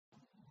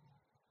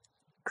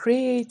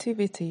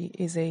Creativity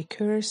is a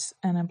curse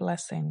and a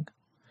blessing.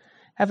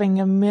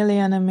 Having a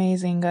million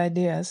amazing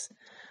ideas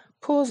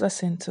pulls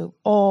us into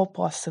all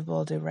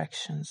possible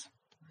directions.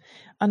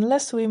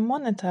 Unless we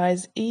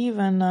monetize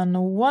even on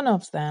one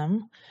of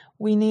them,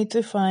 we need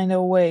to find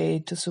a way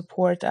to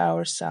support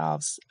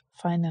ourselves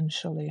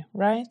financially,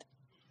 right?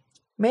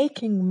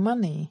 Making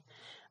money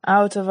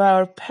out of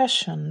our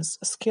passions,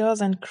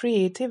 skills, and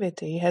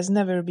creativity has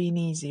never been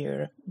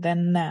easier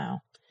than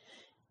now.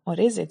 Or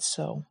is it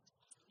so?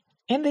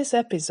 In this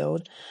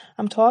episode,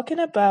 I'm talking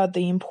about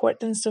the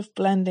importance of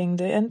blending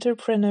the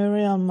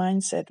entrepreneurial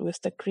mindset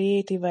with the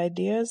creative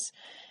ideas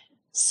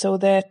so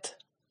that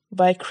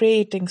by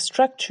creating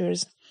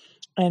structures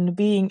and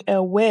being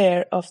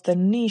aware of the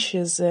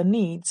niche's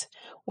needs,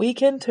 we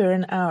can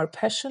turn our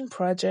passion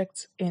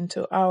projects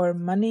into our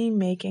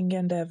money-making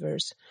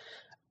endeavors,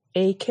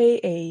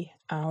 aka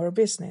our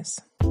business.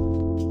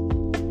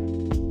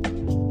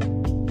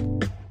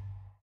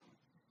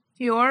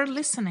 You're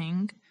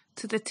listening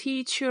to the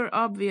Teach Your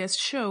Obvious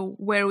show,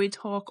 where we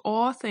talk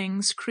all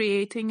things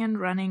creating and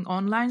running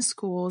online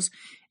schools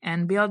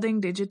and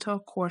building digital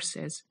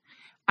courses.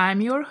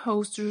 I'm your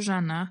host,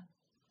 Zuzana.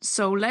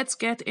 So let's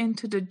get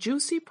into the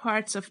juicy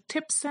parts of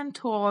tips and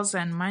tools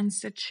and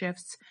mindset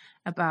shifts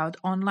about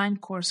online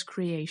course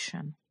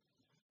creation.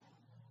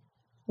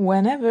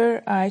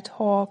 Whenever I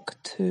talk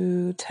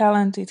to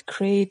talented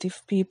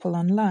creative people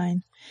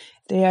online,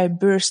 they are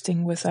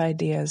bursting with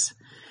ideas.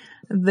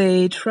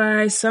 They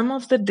try some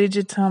of the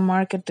digital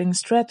marketing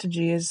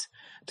strategies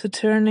to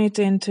turn it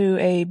into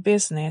a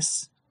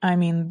business. I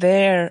mean,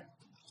 their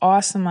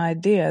awesome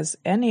ideas,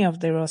 any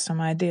of their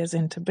awesome ideas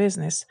into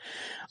business,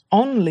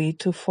 only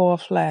to fall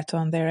flat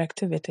on their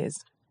activities.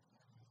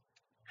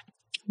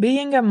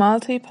 Being a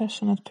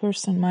multi-passionate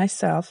person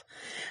myself,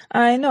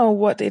 I know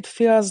what it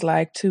feels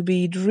like to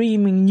be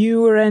dreaming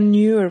newer and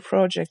newer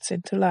projects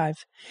into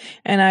life.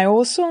 And I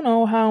also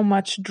know how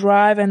much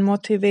drive and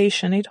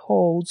motivation it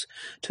holds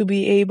to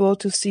be able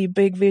to see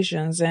big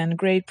visions and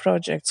great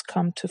projects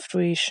come to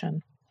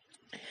fruition.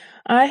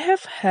 I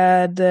have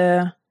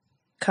had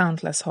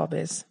countless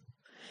hobbies.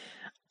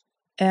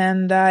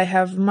 And I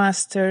have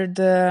mastered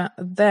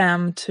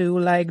them to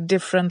like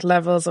different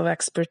levels of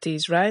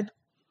expertise, right?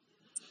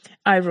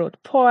 I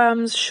wrote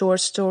poems,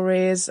 short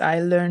stories, I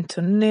learned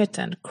to knit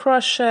and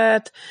crochet,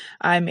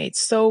 I made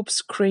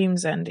soaps,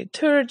 creams, and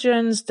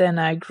detergents, then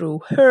I grew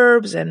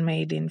herbs and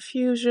made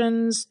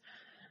infusions,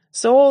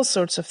 so all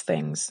sorts of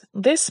things.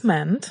 This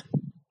meant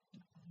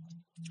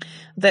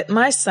that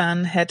my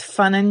son had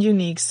fun and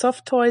unique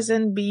soft toys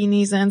and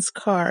beanies and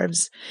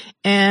scarves,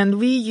 and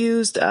we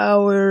used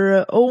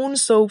our own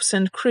soaps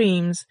and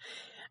creams.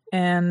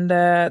 And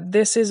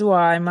this is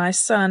why my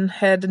son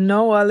had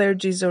no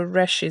allergies or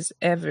rashes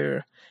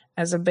ever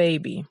as a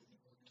baby.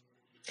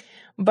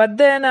 But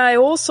then I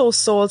also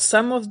sold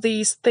some of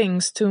these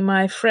things to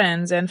my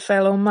friends and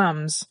fellow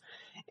moms.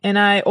 And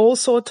I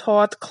also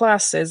taught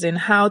classes in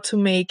how to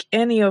make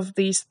any of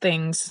these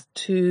things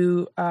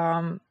to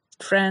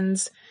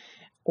friends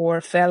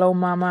or fellow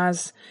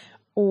mamas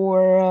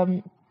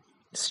or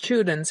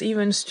students,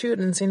 even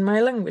students in my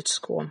language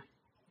school.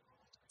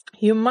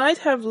 You might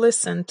have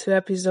listened to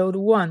episode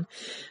 1,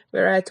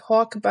 where I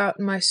talk about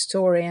my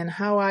story and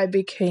how I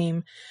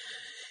became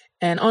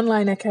an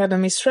online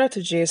academy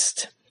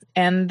strategist.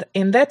 And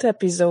in that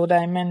episode,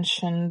 I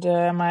mentioned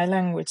my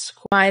language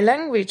school. My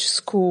language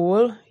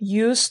school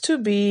used to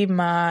be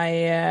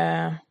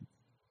my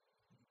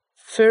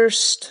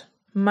first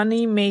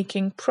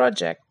money-making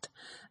project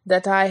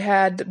that I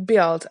had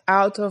built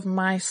out of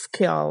my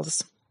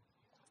skills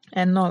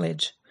and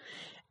knowledge.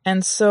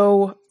 And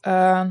so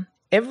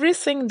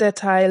everything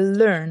that I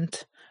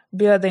learned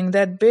building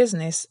that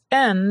business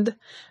and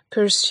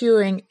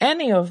pursuing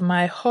any of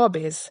my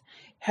hobbies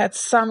had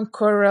some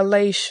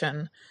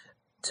correlation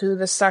to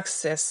the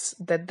success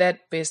that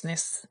that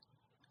business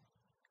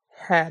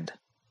had.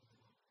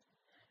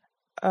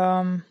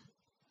 In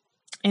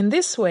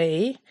this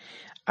way,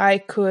 I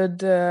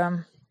could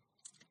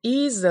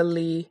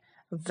easily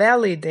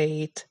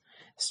validate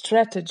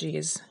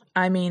strategies.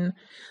 I mean,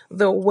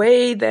 the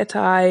way that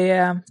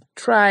I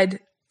tried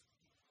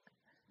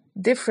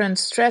different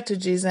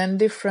strategies and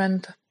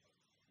different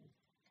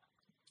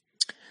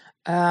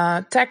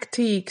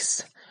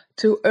tactics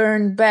to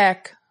earn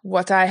back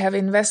what I have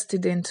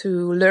invested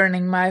into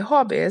learning my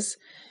hobbies.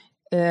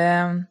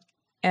 And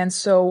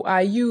so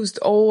I used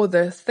all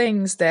the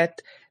things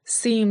that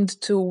seemed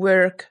to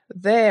work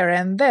there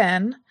and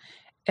then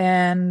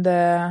and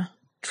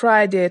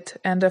tried it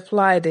and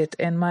applied it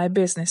in my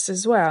business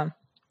as well.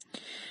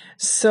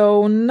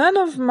 So none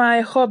of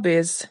my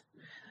hobbies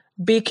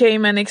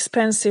became an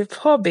expensive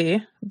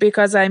hobby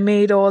because I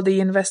made all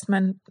the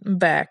investment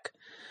back.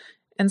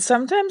 And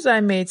sometimes I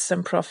made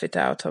some profit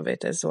out of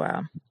it as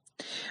well.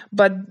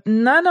 But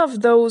none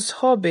of those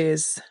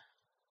hobbies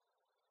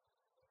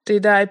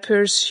did I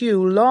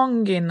pursue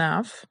long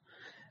enough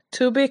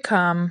to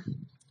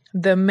become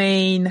the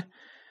main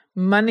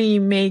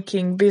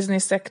money-making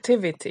business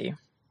activity.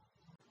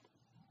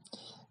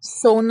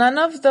 So none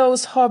of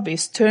those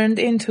hobbies turned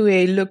into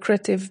a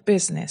lucrative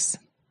business.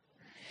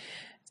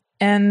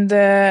 And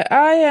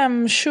I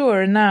am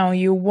sure now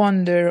you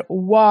wonder,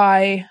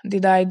 why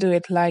did I do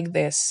it like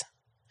this?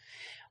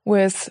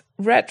 With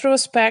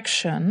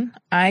retrospection,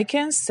 I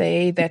can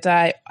say that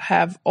I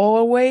have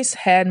always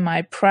had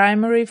my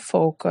primary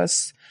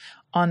focus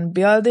on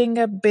building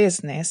a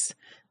business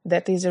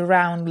that is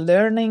around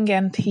learning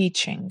and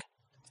teaching.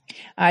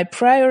 I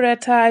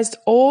prioritized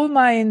all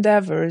my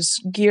endeavors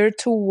geared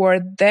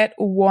toward that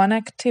one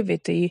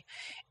activity,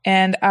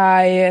 and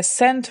I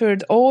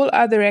centered all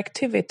other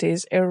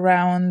activities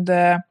around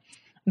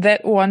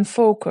that one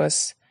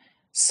focus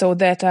so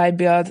that I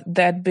built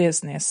that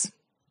business.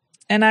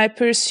 And I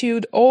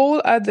pursued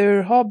all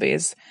other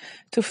hobbies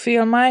to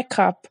fill my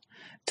cup,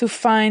 to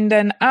find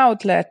an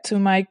outlet to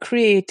my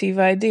creative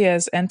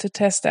ideas, and to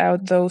test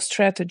out those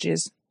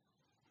strategies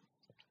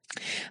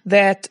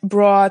that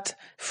brought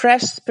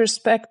fresh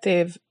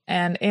perspective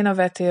and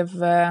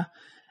innovative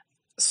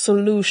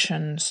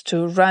solutions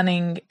to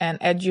running an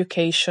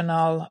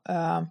educational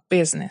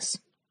business.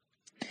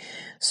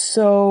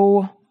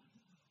 So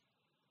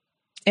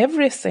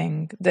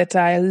everything that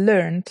I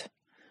learned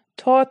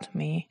taught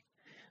me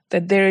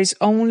that there is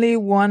only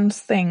one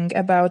thing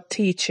about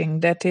teaching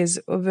that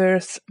is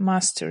worth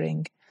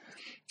mastering,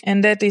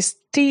 and that is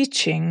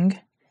teaching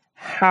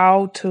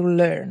how to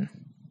learn.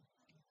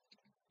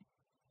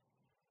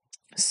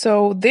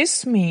 So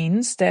this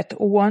means that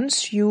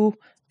once you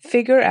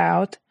figure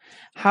out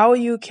how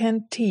you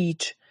can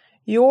teach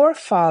your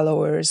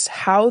followers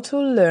how to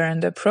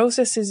learn the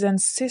processes and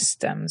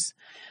systems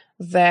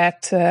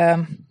that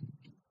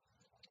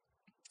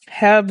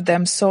help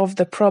them solve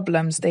the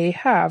problems they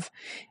have,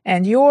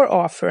 and your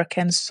offer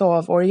can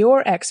solve, or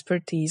your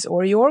expertise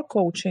or your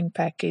coaching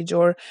package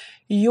or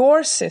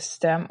your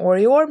system or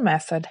your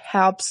method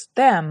helps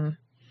them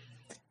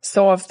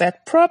solve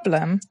that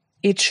problem,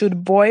 it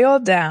should boil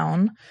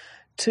down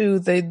to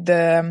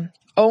the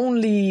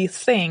only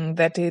thing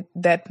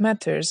that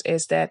matters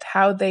is that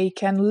how they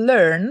can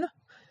learn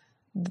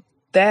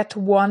that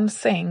one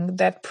thing,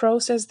 that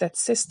process, that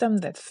system,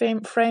 that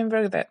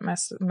framework, that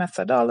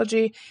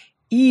methodology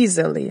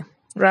easily,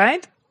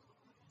 right?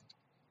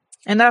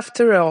 And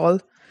after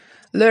all,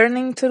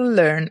 learning to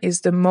learn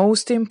is the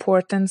most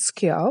important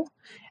skill,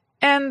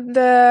 and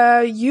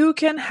you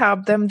can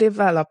help them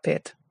develop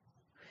it.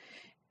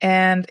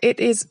 And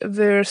it is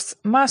worth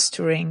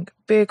mastering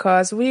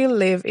because we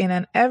live in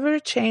an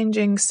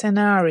ever-changing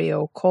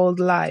scenario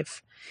called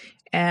life.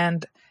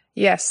 And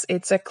yes,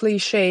 it's a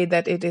cliche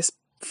that it is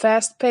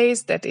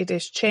fast-paced, that it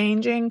is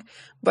changing,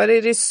 but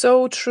it is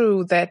so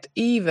true that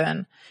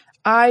even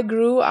I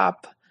grew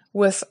up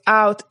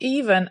without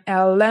even a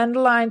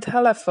landline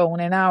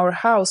telephone in our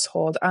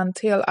household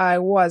until I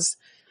was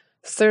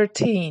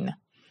 13.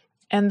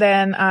 And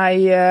then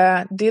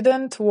I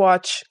didn't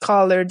watch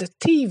colored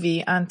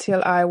TV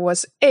until I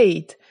was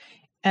 8.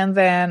 And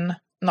then,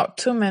 not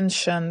to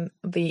mention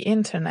the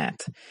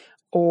internet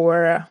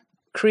or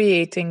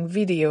creating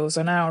videos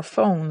on our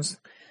phones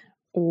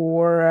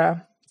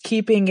or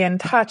keeping in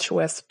touch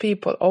with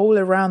people all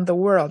around the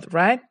world,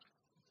 right?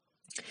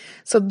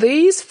 So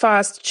these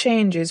fast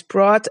changes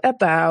brought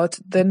about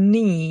the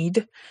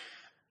need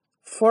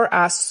for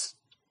us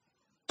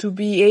to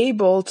be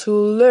able to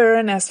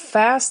learn as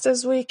fast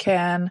as we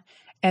can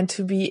and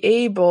to be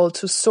able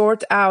to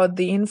sort out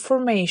the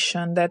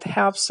information that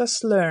helps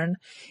us learn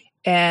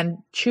and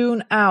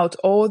tune out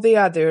all the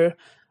other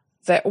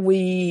that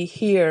we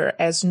hear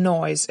as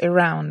noise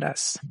around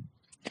us.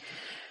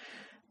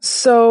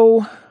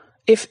 So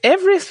if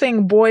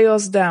everything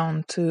boils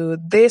down to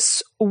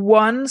this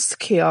one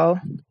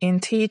skill in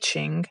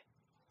teaching,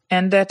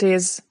 and that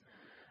is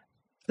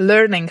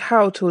learning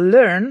how to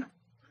learn,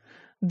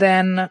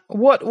 then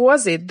what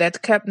was it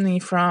that kept me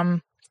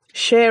from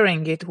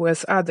sharing it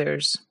with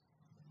others?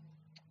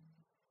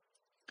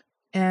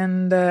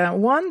 And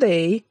one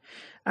day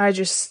I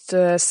just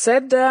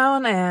sat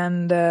down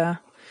and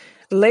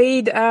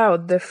laid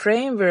out the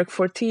framework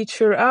for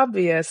Teacher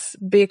Obvious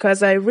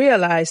because I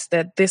realized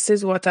that this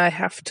is what I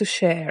have to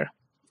share.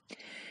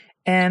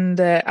 And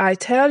I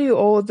tell you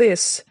all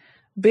this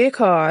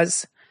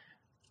because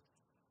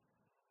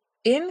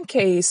in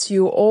case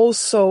you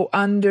also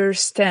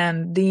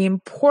understand the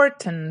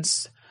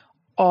importance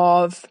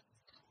of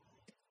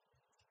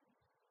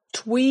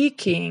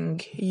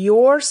tweaking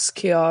your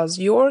skills,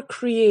 your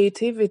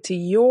creativity,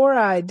 your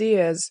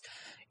ideas,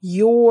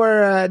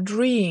 your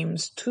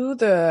dreams to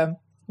the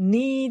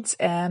needs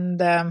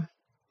and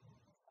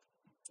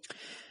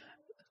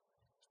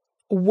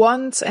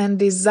wants and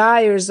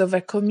desires of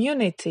a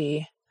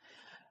community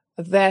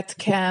that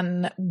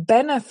can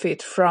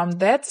benefit from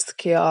that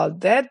skill,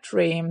 that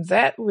dream,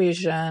 that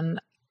vision,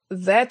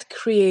 that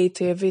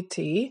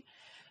creativity,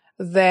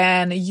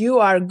 then you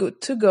are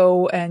good to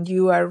go and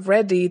you are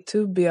ready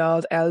to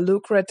build a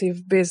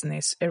lucrative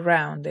business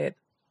around it.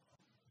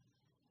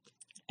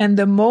 And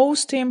the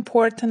most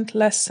important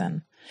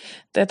lesson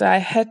that I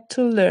had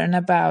to learn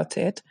about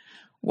it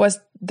was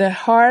the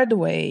hard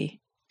way,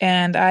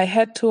 And I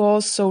had to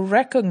also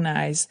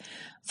recognize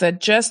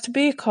that just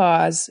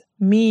because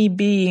me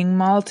being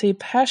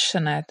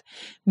multi-passionate,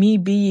 me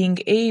being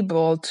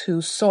able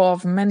to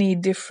solve many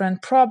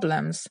different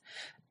problems,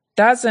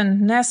 doesn't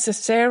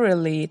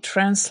necessarily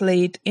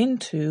translate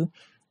into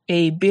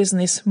a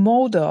business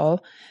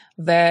model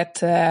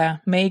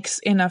that makes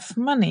enough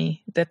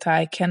money that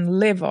I can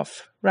live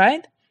off,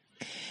 right?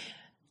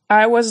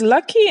 I was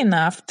lucky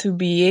enough to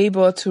be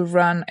able to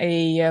run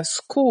a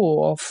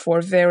school for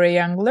very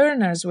young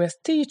learners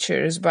with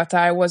teachers, but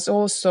I was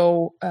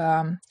also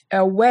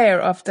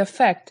aware of the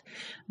fact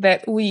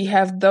that we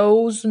have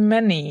those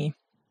many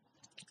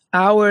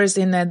hours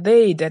in a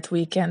day that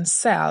we can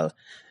sell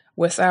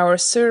with our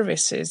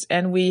services,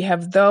 and we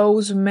have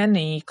those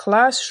many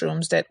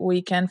classrooms that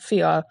we can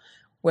fill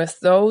with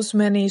those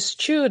many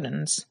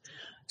students.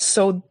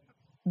 So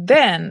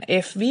then,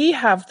 if we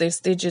have this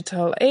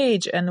digital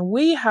age and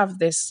we have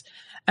this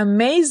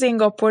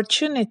amazing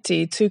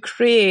opportunity to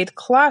create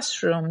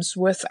classrooms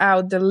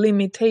without the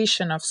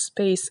limitation of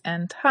space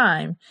and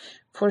time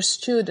for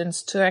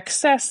students to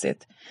access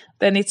it,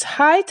 then it's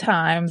high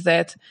time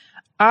that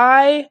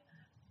I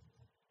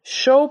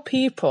show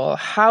people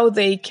how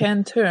they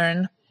can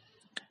turn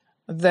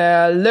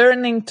the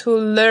learning to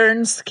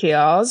learn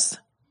skills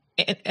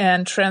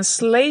and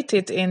translate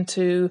it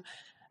into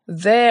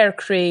their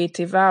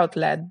creative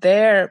outlet,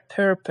 their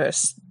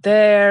purpose,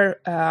 their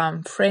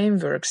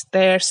frameworks,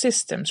 their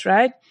systems,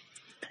 right?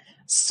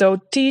 So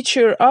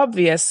Teacher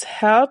Obvious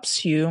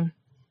helps you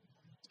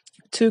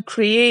to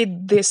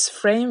create this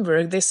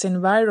framework, this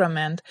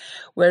environment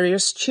where your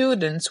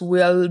students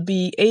will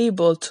be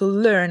able to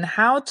learn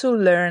how to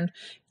learn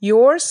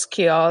your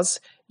skills,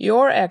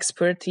 your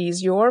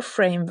expertise, your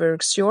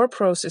frameworks, your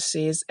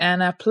processes,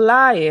 and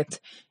apply it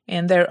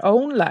in their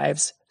own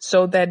lives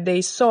so that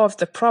they solve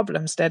the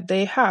problems that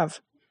they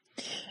have.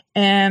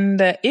 And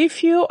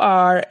if you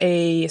are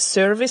a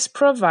service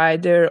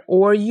provider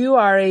or you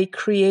are a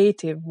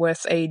creative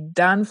with a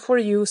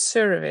done-for-you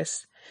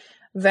service,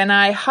 then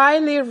I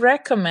highly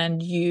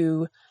recommend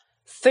you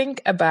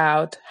think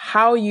about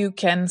how you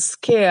can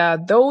scale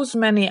those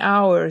many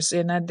hours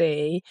in a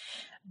day,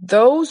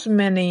 those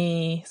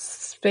many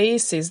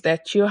spaces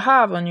that you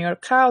have on your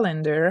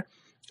calendar,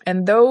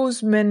 and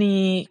those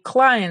many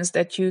clients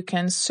that you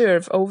can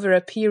serve over a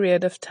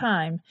period of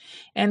time,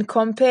 and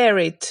compare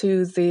it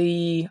to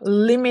the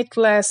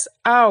limitless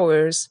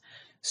hours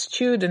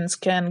students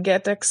can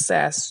get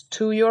access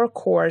to your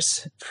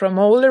course from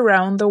all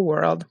around the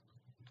world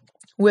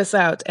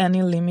without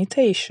any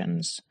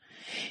limitations.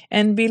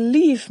 And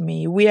believe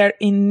me, we are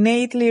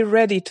innately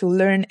ready to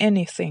learn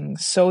anything,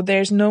 so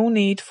there's no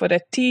need for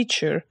the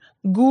teacher,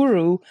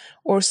 guru,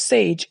 or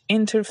sage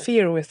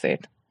interfere with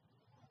it.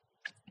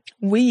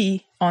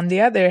 We, on the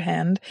other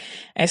hand,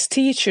 as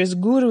teachers,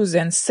 gurus,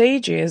 and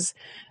sages,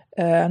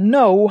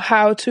 know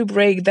how to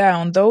break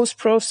down those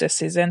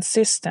processes and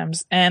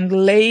systems and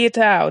lay it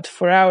out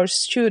for our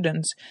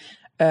students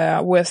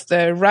with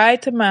the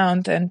right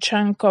amount and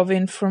chunk of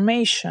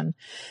information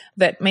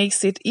that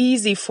makes it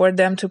easy for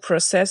them to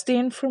process the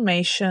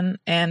information,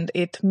 and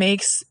it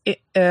makes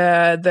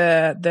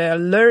the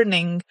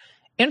learning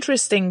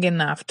interesting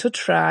enough to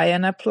try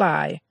and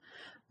apply.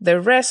 The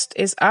rest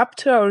is up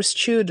to our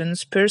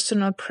students'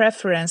 personal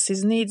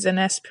preferences, needs, and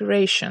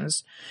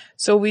aspirations.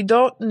 So we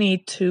don't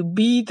need to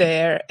be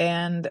there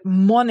and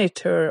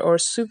monitor or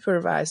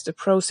supervise the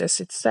process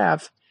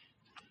itself.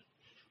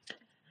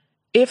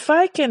 If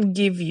I can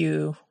give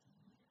you,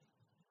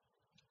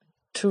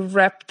 to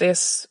wrap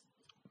this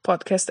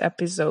podcast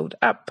episode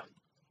up,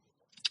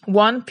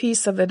 one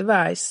piece of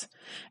advice,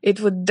 it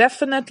would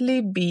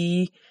definitely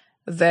be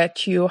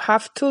that you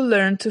have to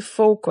learn to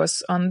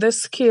focus on the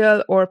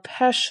skill or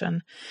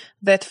passion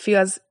that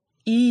feels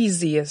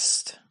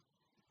easiest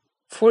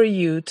for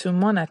you to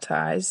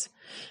monetize,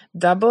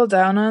 double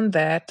down on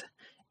that,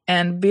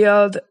 and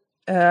build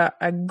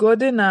a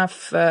good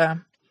enough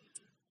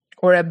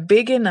or a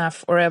big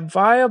enough or a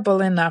viable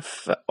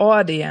enough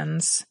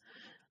audience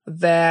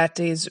that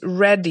is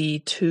ready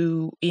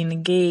to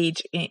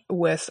engage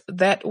with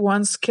that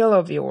one skill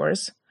of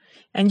yours.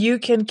 And you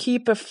can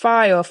keep a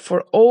file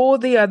for all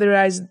the other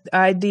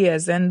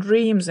ideas and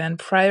dreams and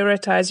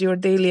prioritize your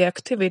daily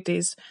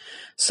activities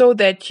so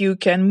that you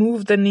can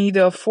move the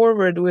needle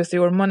forward with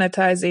your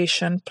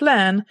monetization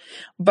plan,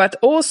 but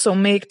also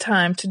make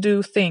time to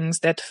do things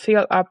that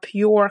fill up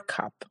your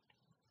cup.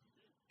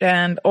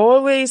 And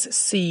always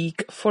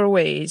seek for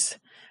ways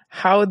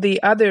how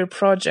the other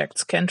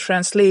projects can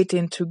translate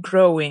into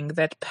growing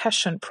that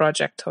passion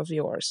project of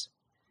yours.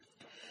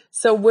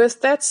 So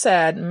with that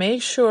said,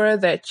 make sure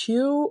that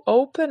you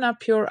open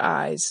up your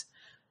eyes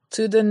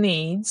to the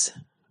needs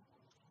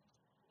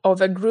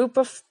of a group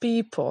of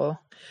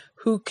people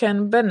who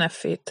can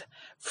benefit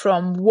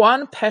from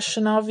one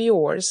passion of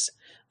yours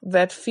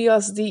that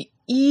feels the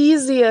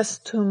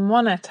easiest to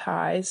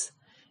monetize,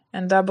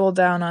 and double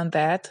down on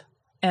that,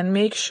 and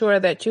make sure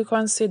that you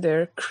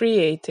consider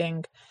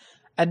creating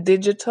a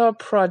digital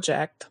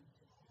project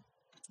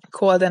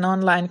called an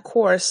online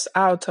course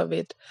out of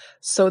it,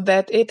 so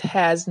that it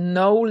has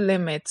no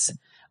limits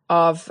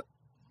of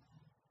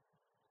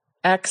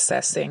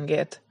accessing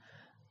it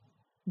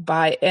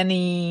by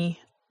any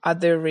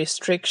other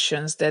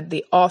restrictions that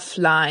the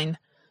offline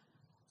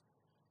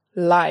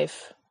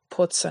life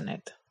puts on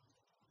it.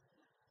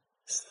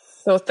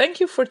 So thank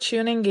you for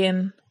tuning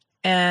in,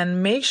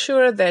 and make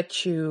sure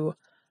that you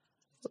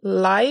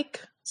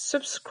like,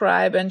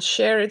 subscribe, and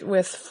share it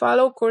with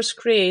fellow course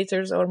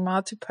creators or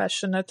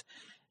multi-passionate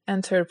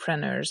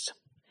entrepreneurs.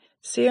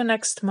 See you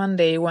next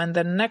Monday when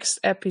the next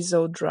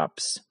episode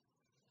drops.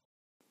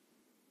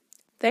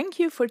 Thank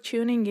you for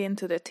tuning in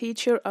to the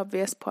Teacher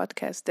Obvious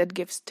podcast that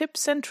gives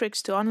tips and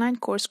tricks to online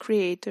course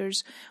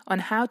creators on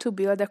how to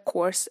build a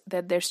course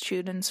that their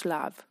students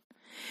love.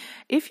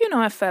 If you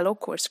know a fellow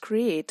course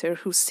creator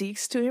who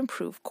seeks to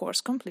improve course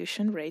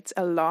completion rates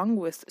along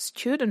with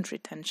student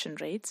retention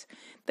rates,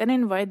 then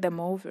invite them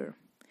over.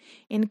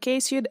 In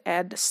case you'd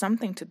add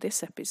something to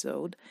this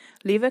episode,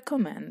 leave a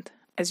comment,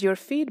 as your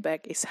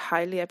feedback is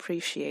highly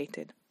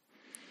appreciated.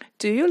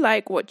 Do you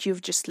like what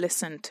you've just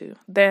listened to?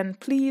 Then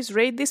please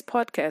rate this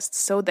podcast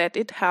so that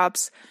it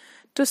helps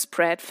to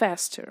spread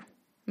faster.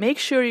 Make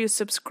sure you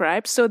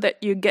subscribe so that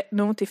you get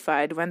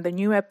notified when the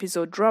new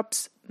episode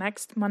drops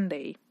next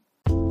Monday.